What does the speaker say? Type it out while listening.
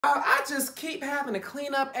I just keep having to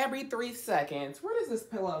clean up every 3 seconds. Where does this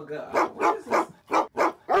pillow go? Where does this...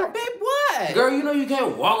 Babe, what? Girl, you know you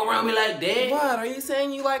can't walk around me like that. What? Are you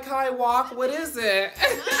saying you like how I walk? What is it?